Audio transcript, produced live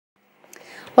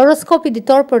Horoskopi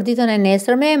ditor për ditën e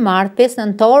nesërme, Marte 5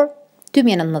 Nentor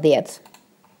 2019.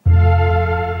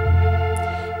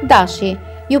 Dashi,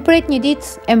 ju pret një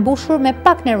ditë e mbushur me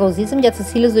pak nervozizëm gjatë së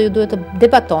cilës do ju duhet të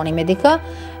debatoni me dikë,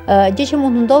 gjë që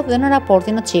mund të ndodhë dhe në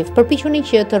raportin në çift. Përpiquni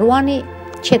që të ruani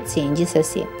qetësinë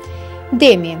gjithsesi.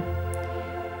 Demi,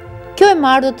 kjo e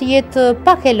marrë do të jetë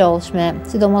pak e lodhshme,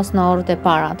 sidomos në orët e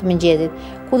para të mëngjesit,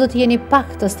 ku do të jeni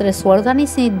pak të stresuar. Do ta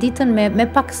nisni ditën me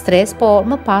pak stres, por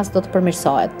më pas do të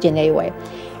përmirësohet gjendja juaj.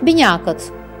 Binjakët,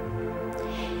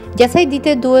 gjatë asaj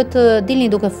dite duhet të dilni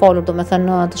duke folur,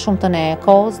 domethënë të shumtën e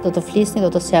kohës, do të flisni,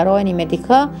 do të sqaroheni me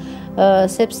dikë,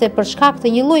 sepse për shkak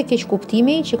të një lloji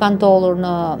keqkuptimi që ka ndodhur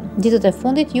në ditët e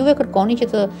fundit, juve kërkoni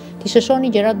që të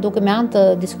shëshoni gjërat duke me anë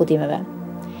të diskutimeve.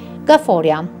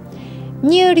 Gaforia,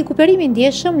 një rikuperim i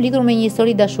ndjeshëm lidhur me një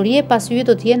histori dashurie pas juve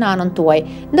do të jenë në anën tuaj.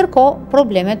 Ndërkohë,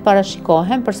 problemet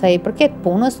parashikohen për sa i përket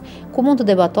punës, ku mund të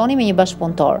debatoni me një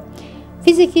bashkëpunëtor.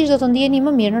 Fizikisht do të ndjeni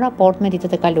më mirë në raport me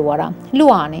ditët e kaluara.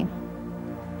 Luani,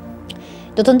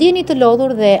 do të ndjeni të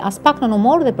lodhur dhe as pak në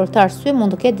humor dhe për këtë arsye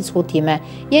mund të ketë diskutime.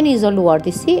 Jeni izoluar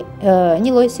disi,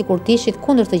 një lloj sikur të ishit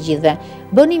kundër të gjithëve.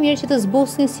 Bëni mirë që të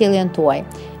zbusni sjelljen tuaj.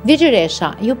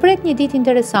 Virgjëresha, ju pret një ditë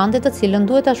interesante të cilën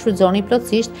duhet ta shfrytëzoni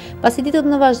plotësisht, pasi ditët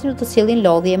në vazhdim do të sjellin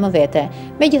lodhje më vete.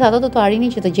 Megjithatë do të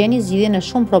arrini që të gjeni zgjidhjen e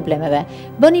shumë problemeve.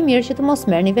 Bëni mirë që të mos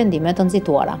merrni vendime të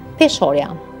nxituara.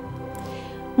 Peshorja,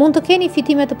 mund të keni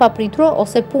fitime të papritura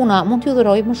ose puna mund t'ju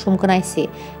dhurojë më shumë kënaqësi.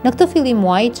 Në këtë fillim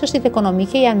muaji, çështjet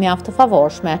ekonomike janë mjaft të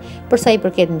favorshme. Për sa i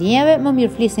përket ndjenjave, më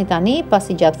mirë flisni tani,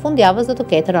 pasi gjatë fundjavës do të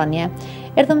ketë rënje.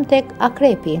 Erdhëm tek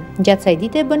Akrepi. Gjatë kësaj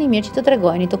dite bëni mirë që të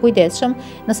tregojeni të kujdesshëm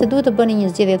nëse duhet të bëni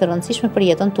një zgjedhje të rëndësishme për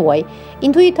jetën tuaj.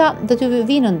 Intuita do t'ju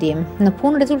vijë në ndihmë. Në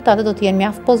punë rezultatet do të jenë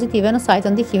mjaft pozitive në sajt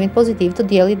të ndikimit pozitiv të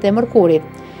diellit dhe mërkurit.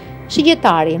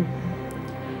 Shigjetari,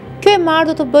 kjo e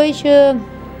marrë do të bëjë që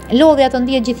lodhja të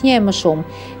ndihet gjithnjë më shumë.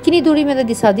 Keni durime edhe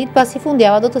disa ditë pasi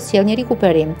fundjava do të sjellë një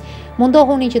rikuperim.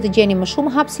 Mundohuni që të gjeni më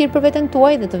shumë hapësirë për veten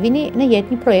tuaj dhe të vini në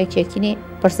jetë një projekt që e keni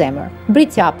për zemër.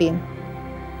 Bricjapi,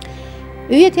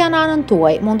 yjet janë në anën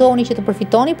tuaj. Mundohuni që të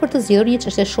përfitoni për të zgjidhur një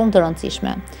çështje shumë të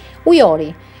rëndësishme.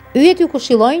 Ujori, yjet ju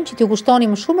këshillojnë që t'ju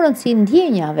kushtoni më shumë rëndësi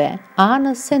ndjenjave,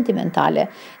 anës sentimentale.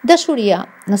 Dashuria,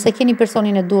 nëse keni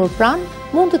personin e duhur pranë,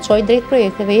 mund të çojë drejt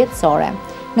projekteve jetësore.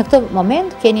 Në këtë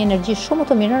moment keni energji shumë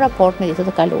të mirë në raport me ditët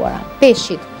e kaluara.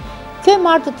 Peshqit, kjo e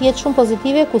marrë do të jetë shumë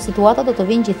pozitive, ku situata do të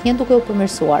vinë gjithnjë duke u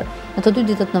përmirësuar. Në të dy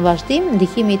ditët në vazhdim,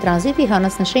 ndikimi i tranzitit i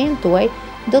hënës në shenjën tuaj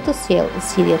do të sjellë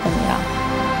zgjidhje të mira.